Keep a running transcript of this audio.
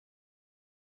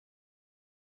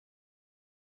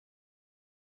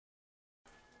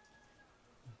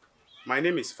My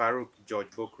name is Farouk George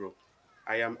Bokro.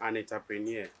 I am an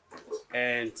entrepreneur,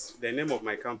 and the name of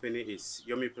my company is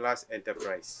YomePlus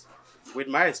Enterprise. With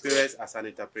my experience as an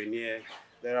entrepreneur,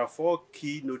 there are four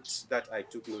key notes that I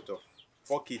took note of.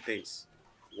 Four key things.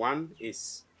 One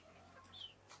is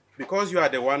because you are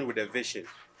the one with the vision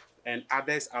and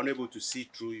others are unable to see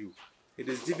through you, it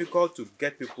is difficult to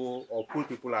get people or pull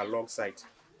people alongside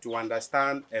to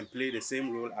understand and play the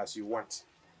same role as you want.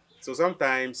 So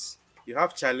sometimes you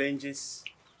have challenges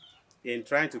in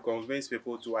trying to convince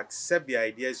people to accept the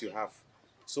ideas you have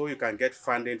so you can get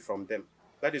funding from them.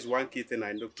 That is one key thing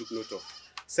I took note of.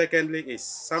 Secondly is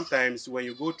sometimes when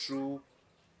you go through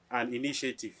an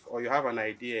initiative or you have an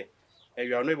idea and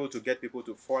you are unable to get people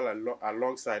to fall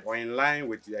alongside or in line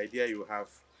with the idea you have,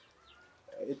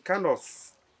 it kind of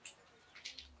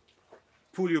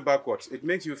pull you backwards. It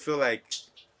makes you feel like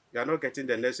you are not getting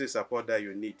the necessary support that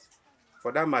you need.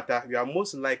 For that matter, you are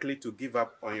most likely to give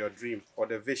up on your dream or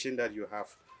the vision that you have.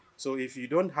 So if you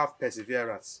don't have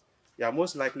perseverance, you are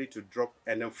most likely to drop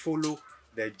and then follow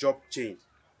the job chain.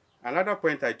 Another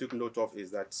point I took note of is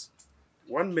that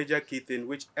one major key thing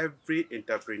which every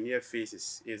entrepreneur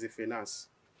faces is the finance.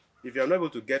 If you are not able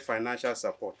to get financial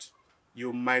support,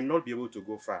 you might not be able to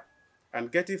go far.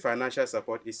 And getting financial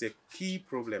support is a key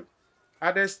problem.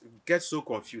 Others get so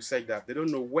confused such that they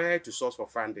don't know where to source for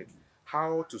funding.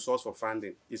 How to source for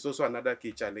funding is also another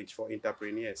key challenge for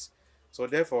entrepreneurs. So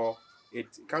therefore, it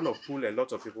kind of pull a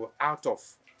lot of people out of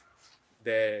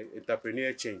the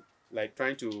entrepreneur chain, like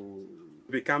trying to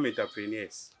become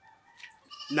entrepreneurs.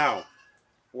 Now,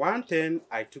 one thing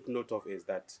I took note of is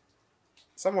that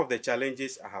some of the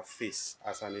challenges I have faced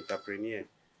as an entrepreneur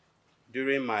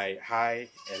during my high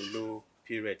and low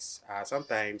periods are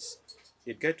sometimes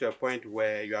it gets to a point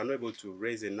where you are not able to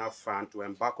raise enough funds to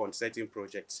embark on certain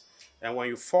projects. And when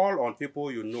you fall on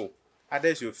people you know,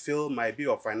 others you feel might be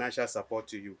of financial support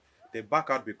to you, they back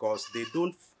out because they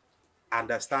don't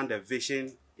understand the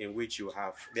vision in which you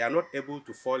have. They are not able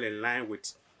to fall in line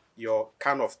with your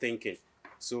kind of thinking.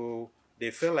 So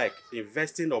they feel like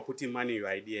investing or putting money in your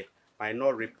idea might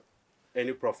not reap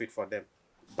any profit for them.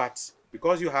 But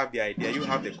because you have the idea, you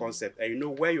have the concept, and you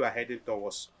know where you are heading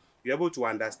towards, you're able to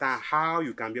understand how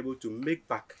you can be able to make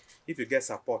back if you get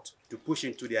support to push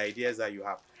into the ideas that you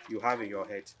have in your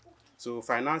head. So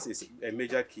finance is a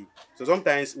major key. So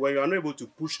sometimes when you are not able to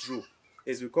push through,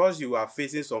 it's because you are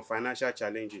facing some financial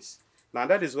challenges. Now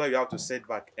that is where you have to sit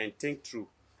back and think through.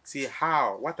 See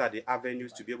what are the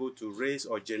avenues to be able to raise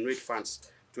or generate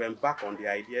funds to embark on the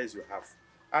ideas you have.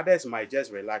 Others might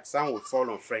just relax. Some will fall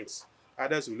on friends.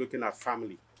 Others will looking at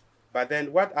family. But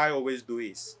then what I always do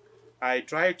is I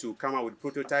try to come up with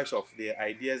prototypes of the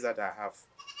ideas that I have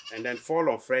and then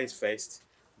fall on friends first,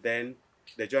 then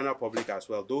the general public as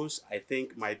well. Those I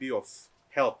think might be of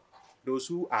help. Those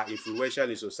who are influential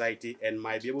in society and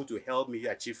might be able to help me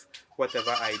achieve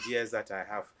whatever ideas that I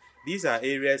have. These are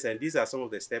areas and these are some of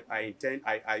the steps I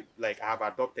have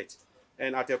adopted.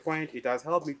 And at a point, it has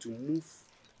helped me to move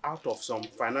out of some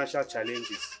financial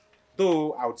challenges.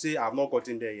 Though I would say I've not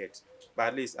gotten there yet, but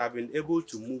at least I've been able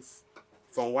to move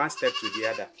from one step to the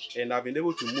other. And I've been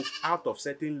able to move out of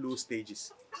certain low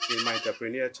stages in my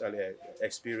entrepreneurial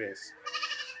experience.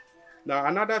 Now,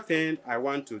 another thing I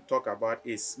want to talk about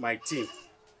is my team.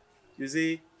 You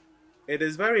see, it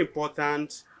is very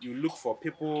important you look for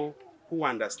people who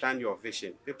understand your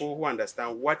vision, people who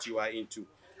understand what you are into,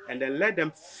 and then let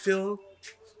them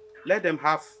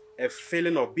have a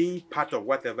feeling of being part of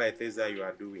whatever it is that you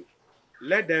are doing.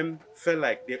 Let them feel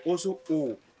like they also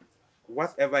owe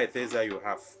whatever it is that you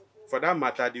have. For that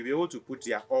matter, they'll be able to put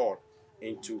their all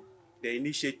into the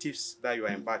initiatives that you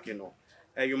are embarking on.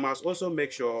 And you must also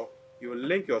make sure you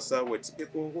link yourself with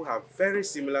people who have very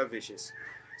similar visions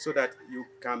so that you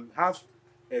can have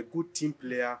a good team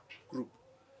player group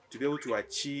to be able to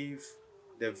achieve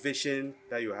the vision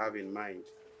that you have in mind.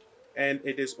 And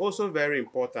it is also very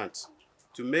important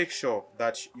to make sure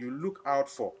that you look out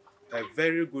for a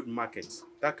very good market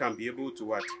that can be able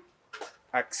to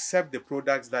accept the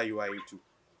products that you are into.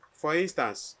 For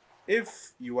instance,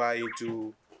 if you are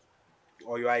into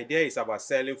or your idea is about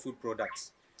selling food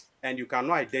products and you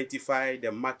cannot identify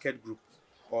the market group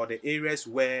or the areas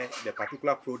where the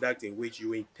particular product in which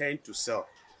you intend to sell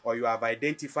or you have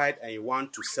identified and you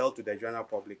want to sell to the general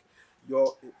public,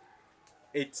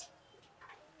 it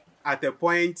at a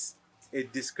point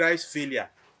it describes failure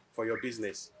for your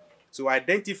business. So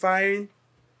identifying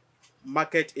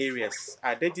market areas,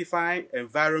 identifying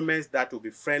environments that will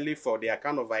be friendly for the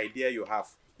kind of idea you have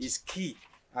is key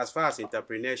as far as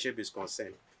entrepreneurship is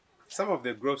concerned. Some of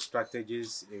the growth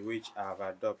strategies in which I have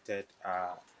adopted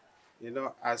are,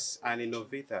 as an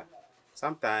innovator,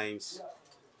 sometimes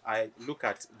I look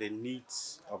at the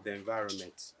needs of the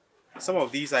environment. Some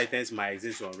of these items might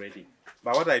exist already,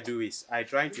 but what I do is I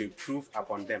try to improve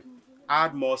upon them,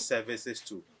 add more services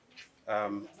to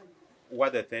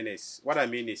what the thing is. What I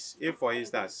mean is, if for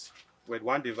instance, with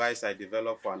one device I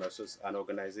developed for an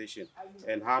organization,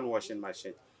 and hand washing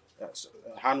machine,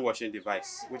 hand washing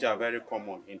device, which are very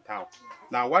common in town.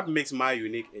 Now, what makes my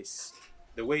unique is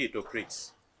the way it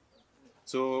operates.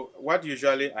 So what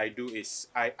usually I do is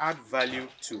I add value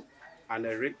to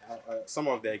some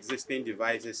of the existing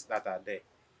devices that are there.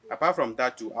 Apart from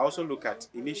that too, I also look at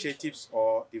initiatives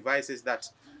or devices that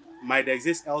might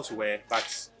exist elsewhere,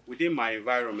 but within my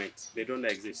environment, they don't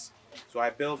exist. So I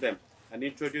build them and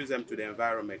introduce them to the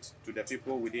environment, to the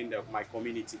people within my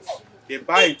community. They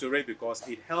buy into it because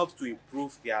it helps to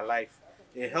improve their life.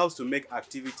 It helps to make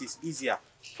activities easier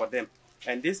for them.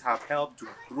 And this have helped to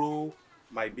grow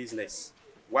my business.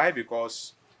 Why?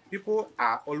 Because people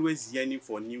are always yearning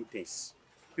for new things.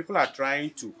 People are trying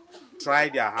to try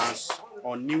their hands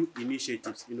on new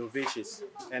initiatives, innovations.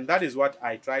 And that is what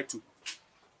I try to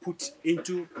put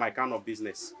into my kind of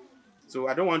business. So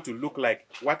I don't want to look like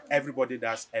what everybody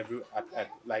does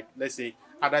like, let's say,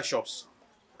 other shops.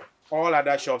 All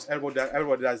other shops,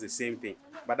 everybody does the same thing.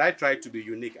 But I try to be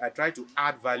unique. I try to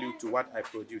add value to what I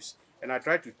produce. And I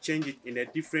try to change it in a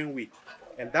different way.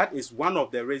 And that is one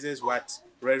of the reasons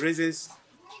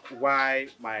why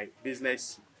my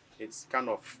business is kind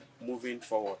of moving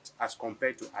forward as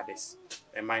compared to others.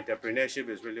 And my entrepreneurship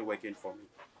is really working for me.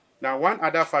 Now, one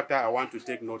other factor I want to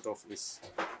take note of is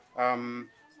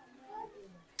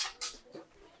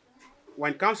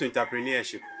when it comes to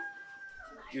entrepreneurship,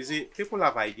 you see, people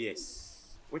have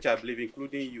ideas, which I believe,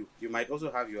 including you. You might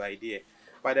also have your idea.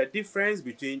 But the difference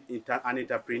between an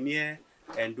entrepreneur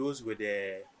and those with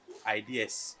the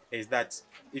ideas is that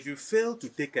if you fail to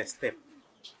take a step,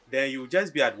 then you'll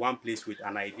just be at one place with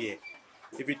an idea.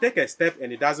 If you take a step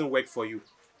and it doesn't work for you,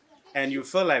 and you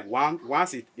feel like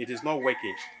once it is not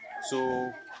working,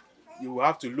 so you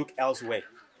have to look elsewhere,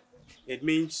 it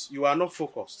means you are not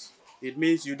focused. It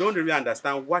means you don't really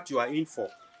understand what you are in for.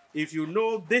 If you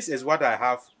know this is what I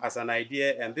have as an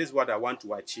idea and this is what I want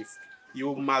to achieve,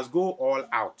 you must go all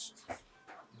out.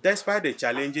 Despite the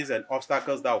challenges and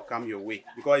obstacles that will come your way,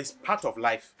 because it's part of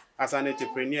life. As an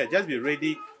entrepreneur, just be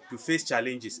ready to face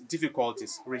challenges,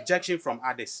 difficulties, rejection from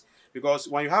others. Because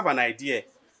when you have an idea,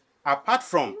 apart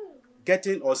from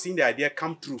getting or seeing the idea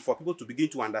come true for people to begin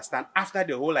to understand after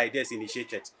the whole idea is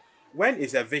initiated, when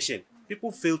it's a vision,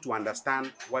 people fail to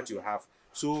understand what you have.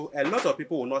 So a lot of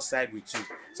people will not side with you.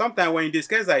 Sometimes when you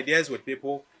discuss ideas with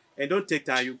people and don't take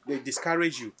time, they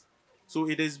discourage you. So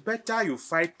it is better you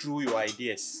fight through your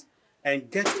ideas and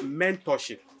get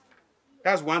mentorship.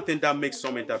 That's one thing that makes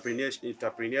some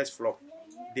entrepreneurs flop.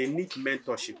 They need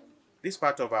mentorship. This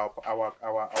part of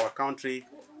our country,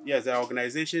 yes, there are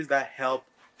organizations that help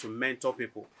to mentor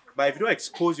people. But if you don't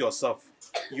expose yourself,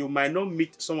 you might not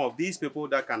meet some of these people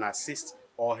that can assist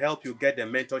or help you get the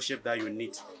mentorship that you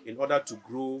need in order to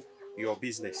grow your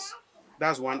business.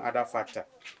 That's one other factor.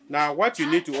 Now, what you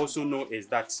need to also know is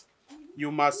that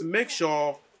you must make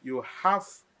sure you have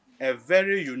a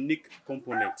very unique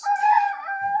component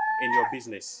in your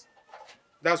business.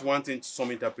 That's one thing some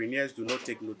entrepreneurs do not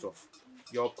take note of.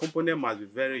 Your component must be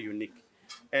very unique.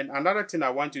 And another thing I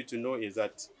want you to know is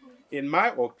that, in my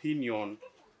opinion,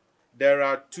 there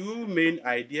are two main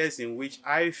ideas in which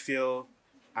I feel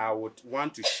I would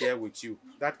want to share with you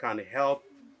that can help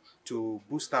to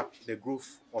boost up the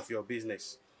growth of your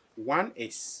business. One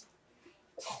is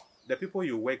the people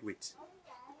you work with.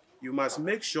 You must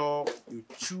make sure you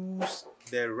choose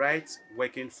the right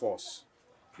working force,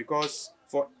 because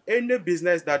for any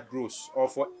business that grows, or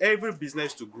for every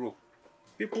business to grow,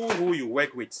 people who you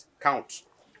work with count,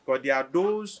 because there are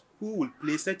those who will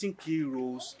play certain key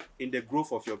roles in the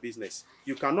growth of your business.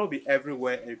 You cannot be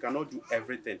everywhere and you cannot do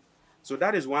everything. So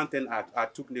that is one thing I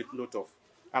took note of.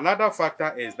 Another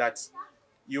factor is that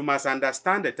you must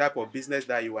understand the type of business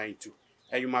that you are into,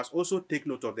 and you must also take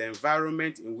note of the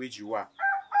environment in which you are.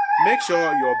 Make sure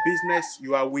your business,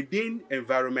 you are within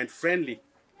environment friendly.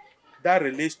 That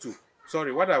relates to,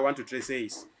 what I want to say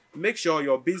is, make sure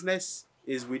your business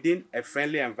is within a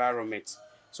friendly environment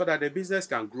so that the business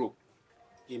can grow.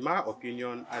 In my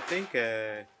opinion, I think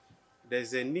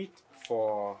there's a need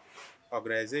for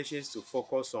organizations to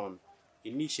focus on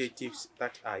initiatives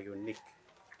that are unique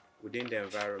within the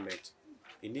environment.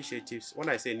 Initiatives, when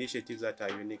I say initiatives that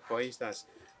are unique, for instance,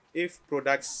 if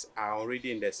products are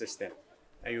already in the system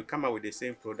and you come out with the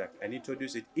same product and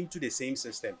introduce it into the same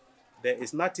system, there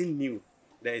is nothing new,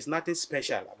 there is nothing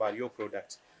special about your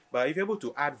product. But if you're able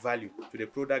to add value to the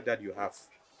product that you have,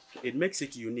 it makes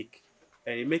it unique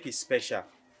and it makes it special.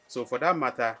 So for that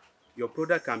matter, your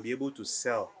product can be able to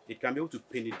sell. It can be able to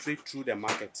penetrate through the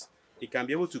market. It can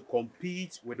be able to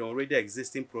compete with already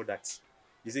existing products.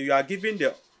 You see, you are giving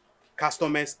the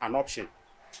customers an option.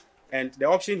 And the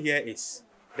option here is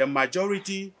the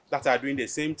majority that are doing the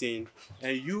same thing,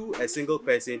 and you, a single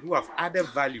person who have added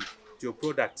value to your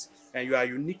product, and you are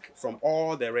unique from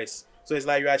all the rest. So it's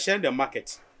like you are sharing the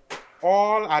market.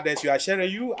 All others, you are sharing,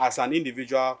 you as an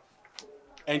individual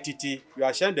entity, you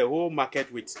are sharing the whole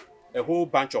market with a whole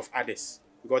bunch of others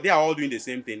because they are all doing the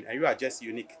same thing and you are just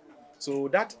unique. So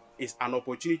that is an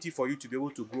opportunity for you to be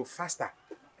able to grow faster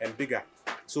and bigger.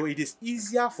 So it is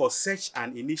easier for such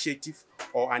an initiative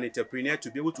or an entrepreneur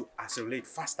to be able to accelerate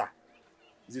faster.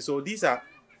 So these are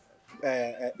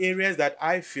areas that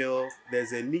I feel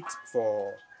there's a need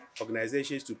for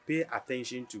organizations to pay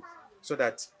attention to so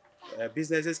that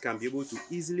businesses can be able to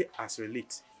easily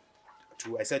accelerate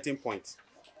to a certain point.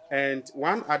 And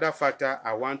one other factor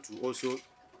I want to also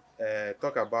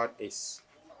talk about is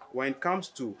when it comes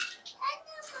to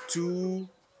two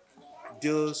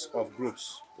deals of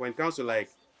groups, when it comes to like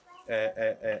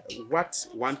what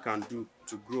one can do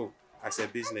to grow as a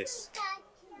business.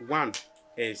 One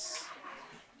is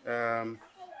there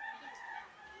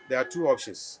are two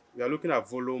options. We are looking at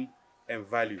volume and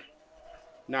value.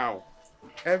 Now,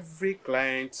 every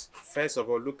client, first of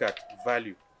all, look at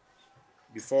value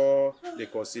before they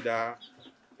consider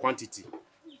quantity.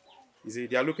 You see,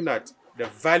 they are looking at the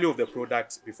value of the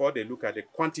product before they look at the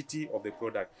quantity of the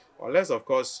product. Unless, of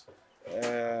course,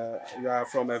 you are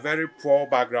from a very poor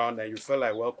background and you feel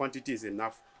like, well, quantity is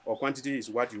enough, or quantity is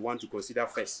what you want to consider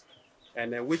first.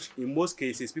 And which, in most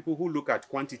cases, people who look at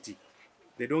quantity,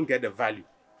 they don't get the value.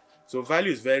 So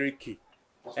value is very key.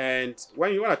 And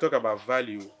when you want to talk about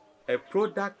value, a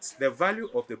product, the value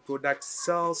of the product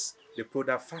sells the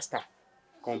product faster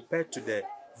compared to the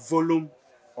volume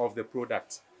of the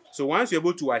product. So once you're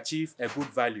able to achieve a good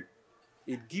value,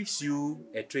 it gives you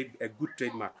a good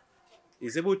trademark.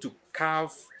 It's able to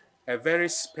carve a very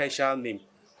special name,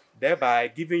 thereby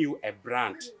giving you a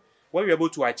brand. When you're able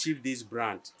to achieve this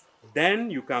brand, then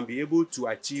you can be able to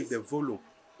achieve the volume.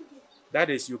 That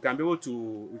is, you can be able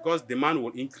to, because demand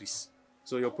will increase.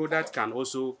 So your product can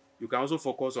also, you can also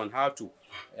focus on how to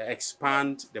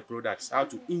expand the products, how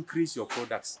to increase your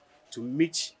products to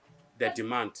meet the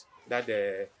demand that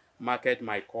the market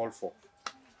might call for.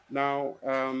 Now,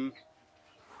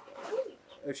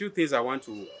 a few things I want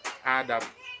to add up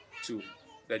to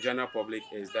the general public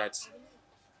is that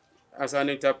as an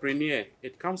entrepreneur,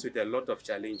 it comes with a lot of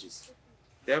challenges.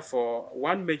 Therefore,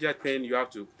 one major thing you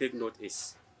have to take note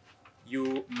is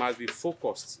you must be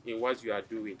focused in what you are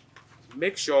doing.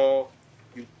 Make sure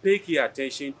you pay key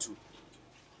attention to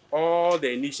all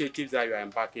the initiatives that you are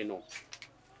embarking on.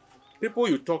 People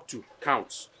you talk to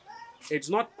counts. It's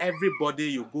not everybody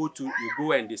you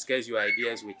go and discuss your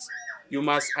ideas with. You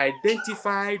must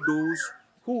identify those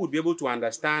who will be able to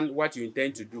understand what you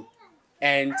intend to do.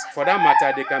 And for that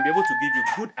matter, they can be able to give you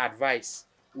good advice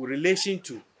with relation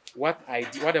to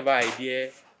whatever idea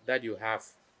that you have.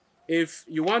 If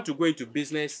you want to go into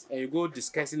business and you go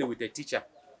discussing it with a teacher,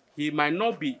 he might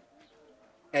not be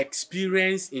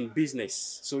experienced in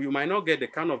business. So you might not get the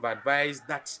kind of advice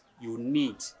that you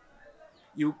need.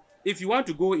 If you want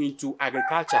to go into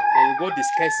agriculture and you go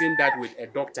discussing that with a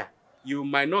doctor, you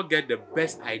might not get the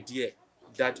best idea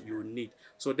that you need.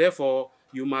 So therefore,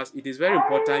 it is very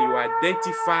important you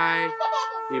identify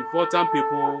important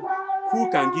people who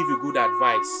can give you good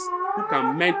advice, who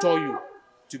can mentor you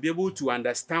to be able to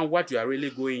understand what you are really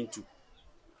going into.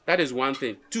 That is one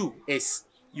thing. Two is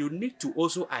you need to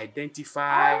also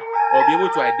identify or be able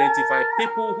to identify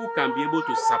people who can be able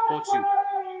to support you.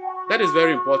 That is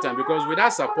very important because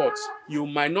without support, you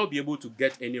might not be able to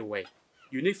get anywhere.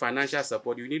 You need financial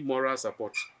support, you need moral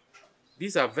support.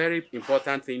 These are very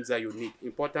important things that you need,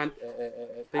 things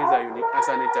that you need as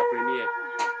an entrepreneur.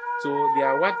 So they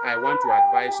are what I want to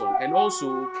advise on. And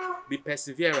also, be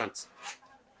perseverant.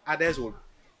 Others will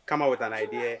come up with an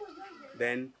idea,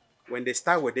 then when they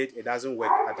start with it, it doesn't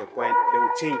work at a point, they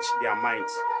will change their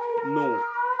minds. No.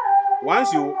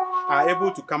 Once you are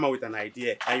able to come up with an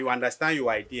idea and you understand your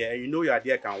idea and you know your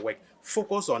idea can work,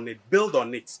 focus on it, build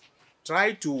on it.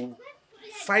 Try to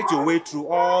fight your way through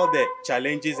all the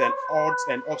challenges and odds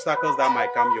and obstacles that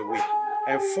might come your way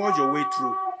and forge your way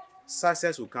through.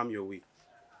 Success will come your way.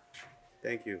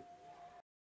 Thank you.